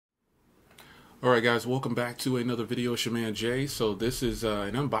Alright guys, welcome back to another video. It's your man Jay. So this is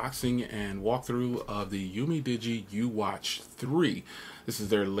an unboxing and walkthrough of the Umidigi UWatch3. This is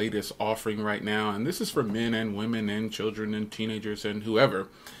their latest offering right now, and this is for men and women and children and teenagers and whoever.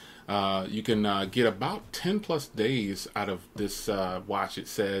 You can get about 10 plus days out of this watch. It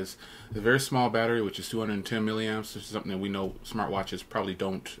says a very small battery, which is 210 milliamps. This is something that we know smartwatches probably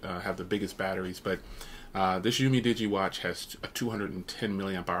don't have the biggest batteries, but this Umidigi watch has a 210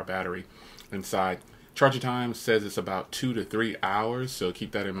 milliamp hour battery inside. Charging time says it's about 2 to 3 hours, so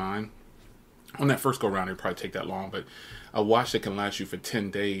keep that in mind. On that first go round, it'll probably take that long, but a watch that can last you for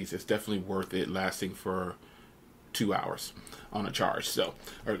 10 days is definitely worth it lasting for 2 hours on a charge, so,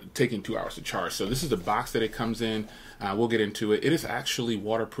 or taking 2 hours to charge. So this is the box that it comes in. We'll get into it. It is actually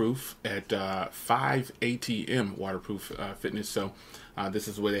waterproof at 5 ATM waterproof fitness. So this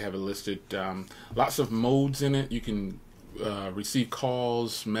is the way they have it listed. Lots of modes in it. You can receive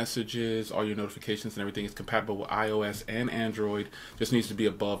calls, messages, all your notifications and everything. Is compatible with iOS and Android. Just needs to be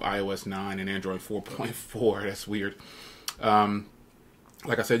above iOS 9 and Android 4.4. That's weird.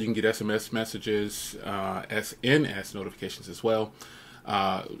 Like I said, you can get SMS messages, SNS notifications as well.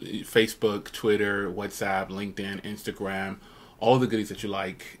 Facebook, Twitter, WhatsApp, LinkedIn, Instagram, all the goodies that you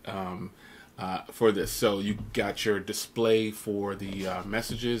like for this. So you got your display for the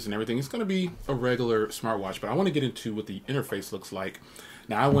messages and everything. It's going to be a regular smartwatch, but I want to get into what the interface looks like.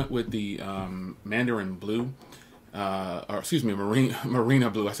 Now I went with the Mandarin Blue, or excuse me,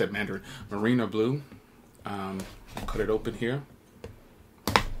 Marina Blue. I said Mandarin. Marina Blue. Cut it open here.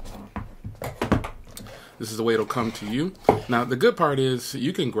 This is the way it'll come to you. Now, the good part is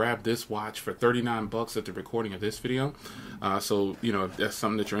you can grab this watch for 39 bucks at the recording of this video. So, you know, if that's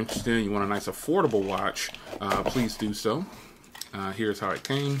something that you're interested in, you want a nice affordable watch, please do so. Here's how it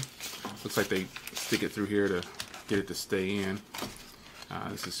came. Looks like they stick it through here to get it to stay in.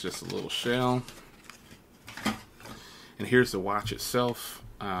 This is just a little shell. And here's the watch itself.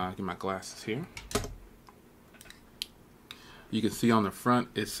 Get my glasses here. You can see on the front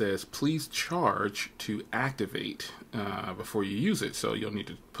it says please charge to activate before you use it. So you'll need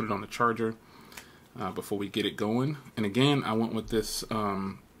to put it on the charger before we get it going. And again, I went with this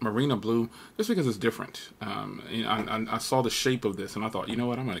Marina Blue just because it's different. I saw the shape of this and I thought, you know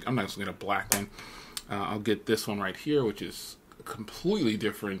what, I'm not just gonna get a black one. I'll get this one right here, which is completely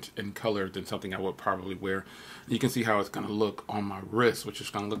different in color than something I would probably wear. You can see how it's gonna look on my wrist, which is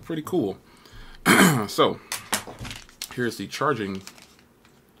gonna look pretty cool. So here's the charging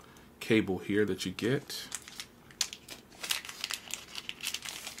cable here that you get.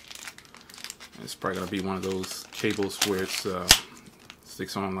 It's probably going to be one of those cables where it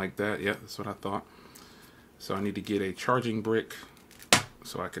sticks on like that. Yeah, that's what I thought. So I need to get a charging brick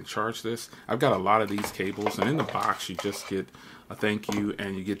so I can charge this. I've got a lot of these cables, and in the box you just get a thank you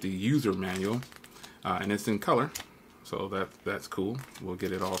and you get the user manual, and it's in color. So that's cool. We'll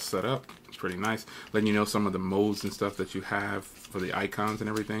get it all set up. It's pretty nice. Letting you know some of the modes and stuff that you have for the icons and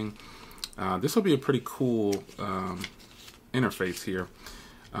everything. This will be a pretty cool interface here.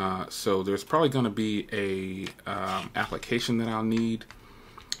 So there's probably going to be a application that I'll need.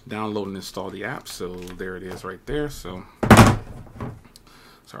 Download and install the app. So there it is right there. So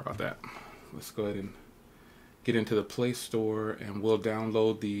sorry about that. Let's go ahead and get into the Play Store and we'll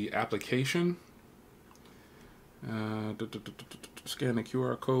download the application. Scan the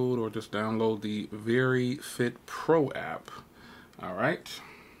QR code or just download the Very Fit Pro app. All right,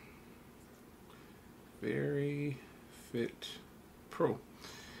 Very Fit Pro,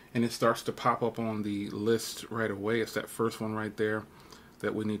 and it starts to pop up on the list right away. It's that first one right there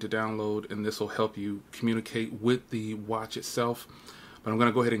that we need to download, and this will help you communicate with the watch itself. But I'm going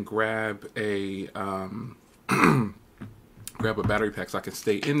to go ahead and grab a grab a battery pack so I can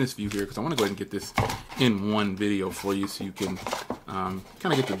stay in this view here, because I want to go ahead and get this in one video for you so you can kind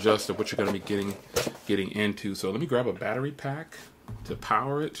of get the gist of what you're going to be getting into. So let me grab a battery pack to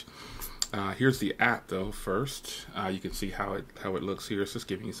power it. Here's the app though first. You can see how it looks here. It's just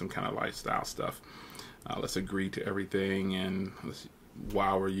giving you some kind of lifestyle stuff. Let's agree to everything and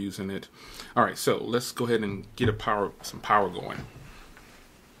while we're using it. All right, so let's go ahead and get some power going.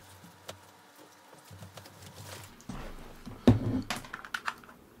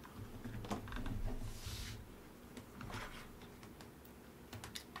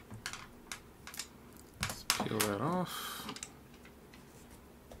 Peel that off,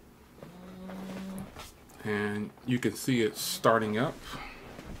 and you can see it starting up.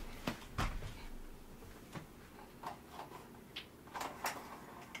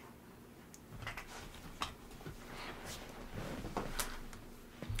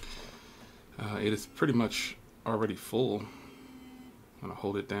 It is pretty much already full. I'm gonna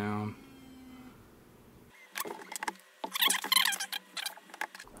hold it down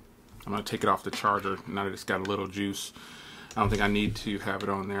I'm going to take it off the charger now that it's got a little juice. I don't think I need to have it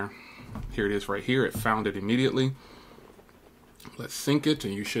on there. Here it is right here. It found it immediately. Let's sync it,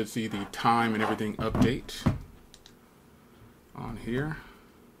 and you should see the time and everything update on here.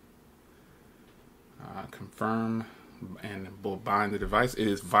 Confirm, and we'll bind the device. It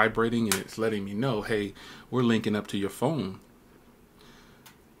is vibrating, and it's letting me know, hey, we're linking up to your phone.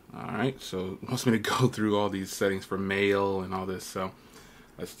 All right, so it wants me to go through all these settings for mail and all this. So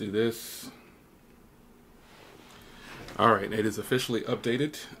let's do this. All right, it is officially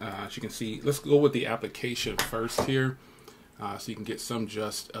updated. As you can see, let's go with the application first here, so you can get some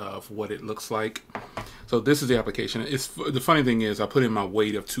gist of what it looks like. So this is the application. The funny thing is, I put in my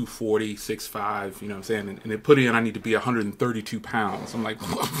weight of 240, 6'5", you know what I'm saying? And it put in I need to be 132 pounds. I'm like,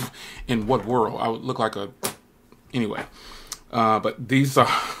 in what world? I would look like a... Anyway. But these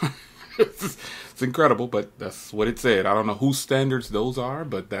are... it's incredible, but that's what it said. I don't know whose standards those are,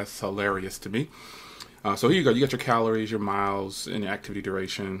 but that's hilarious to me. So here you go. You got your calories, your miles, and your activity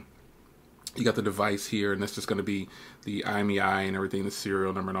duration. You got the device here, and that's just going to be the IMEI and everything, the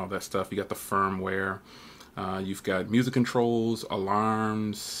serial number and all that stuff. You got the firmware. You've got music controls,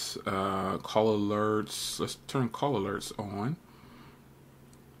 alarms, call alerts. Let's turn call alerts on.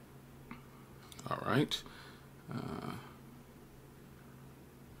 All right.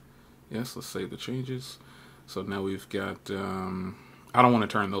 Yes, let's save the changes. So now we've got, I don't want to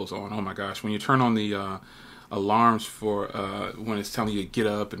turn those on. Oh my gosh. When you turn on the alarms for when it's telling you to get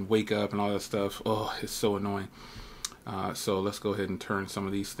up and wake up and all that stuff, oh, it's so annoying. So let's go ahead and turn some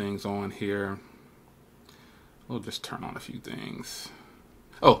of these things on here. We'll just turn on a few things.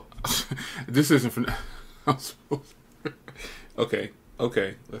 Oh, this isn't for... Okay.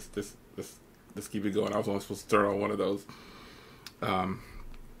 Let's keep it going. I was only supposed to turn on one of those.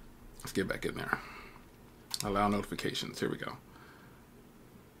 Let's get back in there. Allow notifications. Here we go.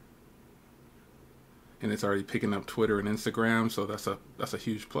 And it's already picking up Twitter and Instagram, so that's a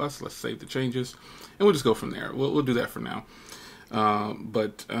huge plus. Let's save the changes, and we'll just go from there. We'll do that for now.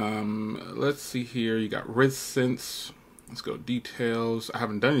 Let's see here. You got wrist sense. Let's go details. I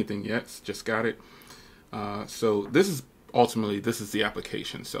haven't done anything yet. Just got it. So this is ultimately the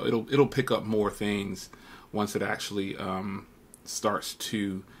application. So it'll pick up more things once it actually starts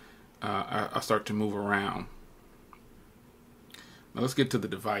to I start to move around. Now let's get to the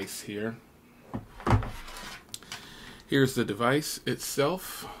device here. Here's the device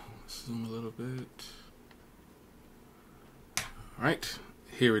itself. Zoom a little bit. All right,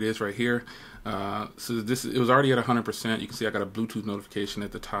 here it is right here. So it was already at 100%. You can see I got a Bluetooth notification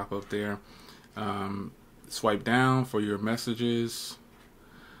at the top up there. Swipe down for your messages.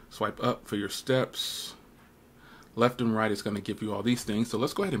 Swipe up for your steps. Left and right is going to give you all these things. So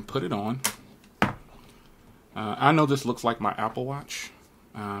let's go ahead and put it on. I know this looks like my Apple Watch.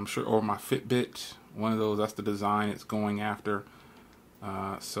 I'm sure, or my Fitbit. One of those. That's the design it's going after.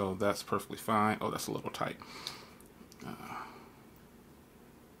 So that's perfectly fine. Oh, that's a little tight.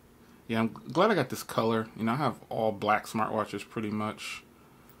 Yeah, I'm glad I got this color. You know, I have all black smartwatches pretty much.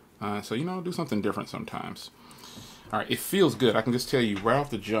 So, you know, do something different sometimes. All right, it feels good. I can just tell you right off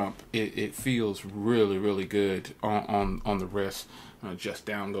the jump, it feels really, really good on the wrist. I'm gonna adjust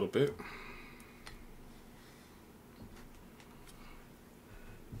down a little bit.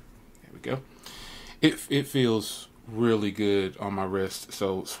 There we go. It feels really good on my wrist.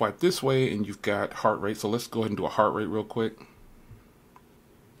 So swipe this way, and you've got heart rate. So let's go ahead and do a heart rate real quick.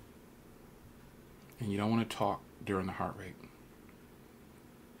 And you don't want to talk during the heart rate.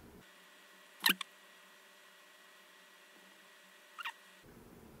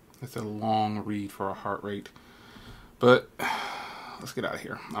 It's a long read for a heart rate, but let's get out of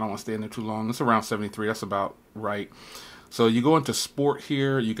here. I don't want to stay in there too long. It's around 73. That's about right. So you go into sport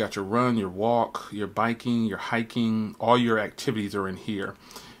here. You got your run, your walk, your biking, your hiking. All your activities are in here.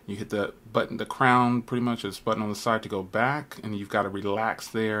 You hit the button, the crown pretty much is button on the side to go back, and you've got to relax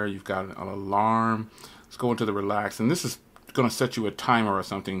there. You've got an alarm. Let's go into the relax, and this is going to set you a timer or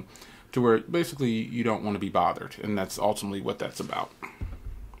something to where basically you don't want to be bothered, and that's ultimately what that's about.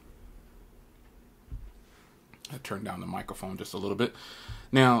 I turned down the microphone just a little bit.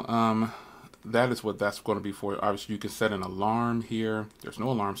 Now, that is what that's going to be for. Obviously, you can set an alarm here. There's no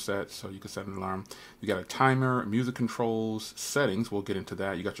alarm set, so you can set an alarm. You got a timer, music controls, settings. We'll get into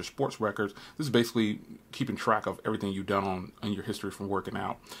that. You got your sports records. This is basically keeping track of everything you've done on your history from working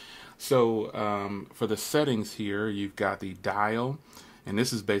out. So for the settings here, you've got the dial. And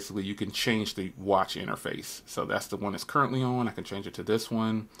this is basically, you can change the watch interface. So that's the one that's currently on. I can change it to this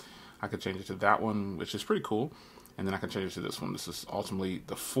one. I can change it to that one, which is pretty cool. And then I can change it to this one. This is ultimately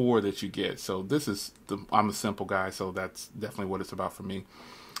the 4 that you get. So this is, I'm a simple guy, so that's definitely what it's about for me.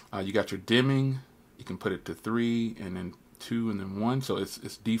 You got your dimming. You can put it to 3 and then 2 and then 1. So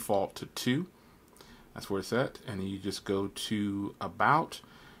it's default to 2. That's where it's at. And then you just go to About.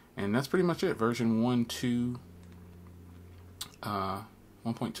 And that's pretty much it. Version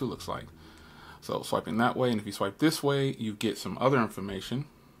 1.2 looks like. So swiping that way, and if you swipe this way, you get some other information.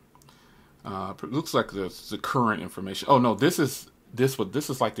 It looks like the current information. Oh no, this is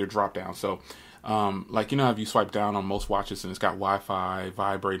like their drop down. So like, you know, if you swipe down on most watches and it's got Wi-Fi,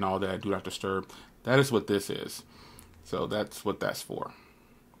 vibrate and all that, do not disturb. That is what this is. So that's what that's for.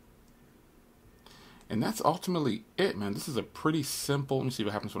 And that's ultimately it, man. This is a pretty simple, let me see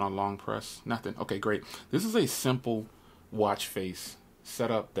what happens when I long press. Nothing. Okay, great. This is a simple watch face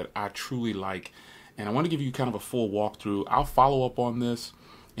setup that I truly like. And I want to give you kind of a full walkthrough. I'll follow up on this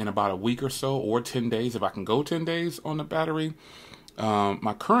in about a week or so, or 10 days if I can go 10 days on the battery.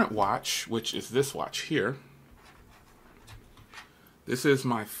 My current watch, which is this watch here. This is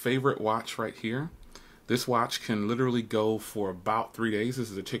my favorite watch right here. This watch can literally go for about 3 days.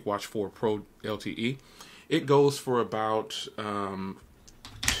 This is a TicWatch 4 Pro LTE. It goes for about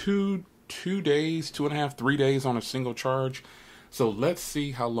 2 days, 2.5, 3 days on a single charge. So let's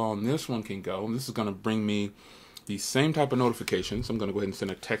see how long this one can go. And this is going to bring me the same type of notifications. I'm going to go ahead and send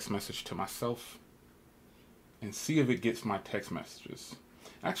a text message to myself and see if it gets my text messages.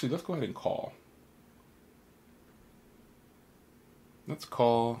 Actually, let's go ahead and call. Let's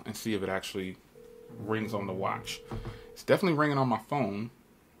call and see if it actually rings on the watch. It's definitely ringing on my phone.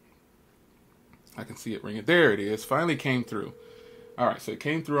 I can see it ringing. There it is. Finally came through. All right, so it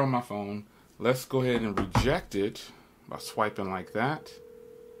came through on my phone. Let's go ahead and reject it by swiping like that.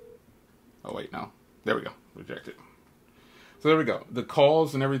 Oh wait, no. There we go. Reject it. So there we go. The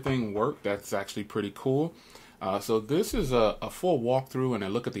calls and everything work. That's actually pretty cool. So this is a full walkthrough and a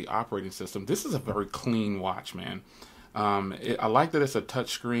look at the operating system. This is a very clean watch, man. I like that it's a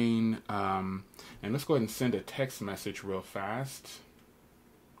touchscreen. And let's go ahead and send a text message real fast.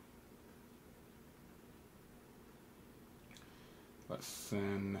 Let's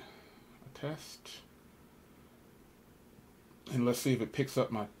send a test. And let's see if it picks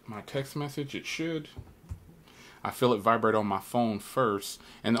up my text message. It should. I feel it vibrate on my phone first.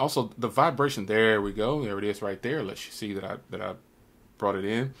 And also the vibration, there we go. There it is right there. Lets you see that I brought it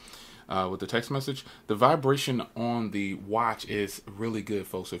in. With the text message. The vibration on the watch is really good,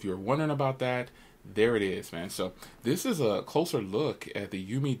 folks. So if you're wondering about that, there it is, man. So this is a closer look at the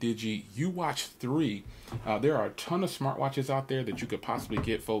Umidigi UWatch3. There are a ton of smartwatches out there that you could possibly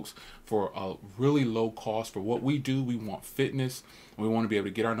get, folks, for a really low cost. For what we do, we want fitness. We want to be able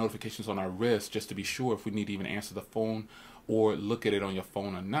to get our notifications on our wrist just to be sure if we need to even answer the phone or look at it on your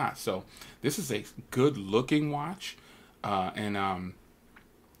phone or not. So this is a good looking watch.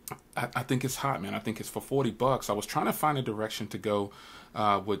 I think it's hot, man. I think it's for $40. I was trying to find a direction to go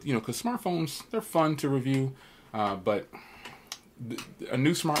with, you know, because smartphones, they're fun to review, but a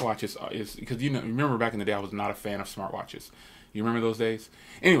new smartwatch is because, you know, remember back in the day, I was not a fan of smartwatches. You remember those days?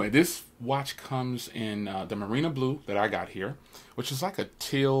 Anyway, this watch comes in the Marina Blue that I got here, which is like a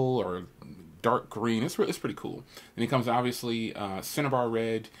teal or dark green. It's pretty cool. And it comes obviously Cinnabar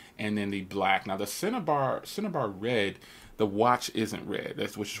red and then the black. Now the Cinnabar red, the watch isn't red.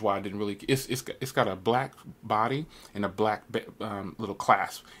 Which is why I didn't really. It's got a black body and a black little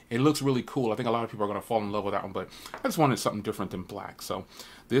clasp. It looks really cool. I think a lot of people are gonna fall in love with that one, but I just wanted something different than black. So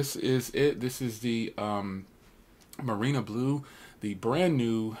this is it. This is the Marina Blue, the brand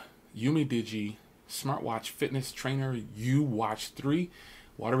new Umidigi smartwatch fitness trainer UWatch3,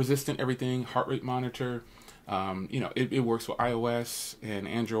 water resistant, everything, heart rate monitor. You know, it works with iOS and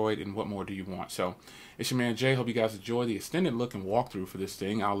Android, and what more do you want? So it's your man Jay. Hope you guys enjoy the extended look and walkthrough for this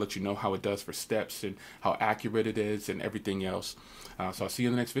thing. I'll let you know how it does for steps and how accurate it is and everything else. So I'll see you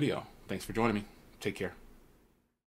in the next video. Thanks for joining me. Take care.